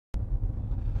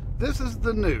This is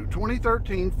the new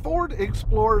 2013 Ford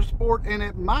Explorer Sport, and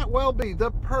it might well be the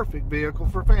perfect vehicle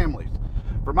for families.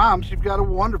 For moms, you've got a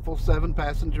wonderful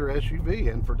 7-passenger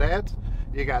SUV, and for dads,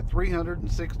 you got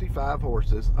 365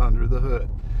 horses under the hood.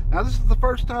 Now, this is the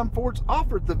first time Ford's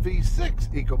offered the V6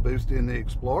 EcoBoost in the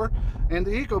Explorer, and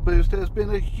the EcoBoost has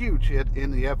been a huge hit in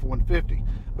the F-150.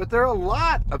 But there are a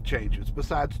lot of changes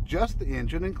besides just the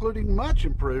engine, including much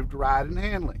improved ride and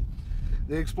handling.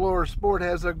 The Explorer Sport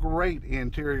has a great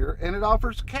interior, and it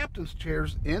offers captain's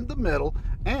chairs in the middle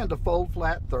and a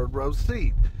fold-flat third-row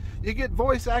seat. You get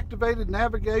voice-activated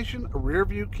navigation, a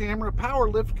rear-view camera, power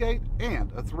liftgate,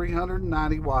 and a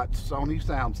 390-watt Sony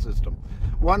sound system.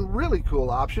 One really cool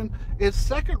option is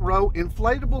second-row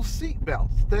inflatable seat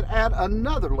belts that add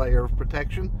another layer of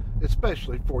protection,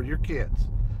 especially for your kids.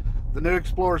 The new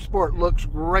Explorer Sport looks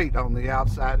great on the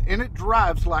outside, and it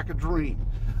drives like a dream.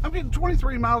 I'm getting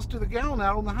 23 miles to the gallon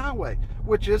out on the highway,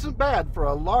 which isn't bad for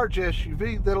a large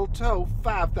SUV that'll tow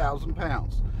 5,000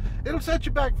 pounds. It'll set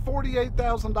you back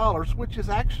 $48,000, which is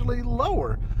actually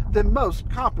lower than most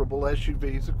comparable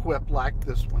SUVs equipped like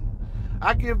this one.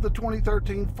 I give the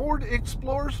 2013 Ford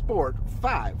Explorer Sport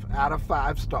 5 out of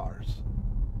 5 stars.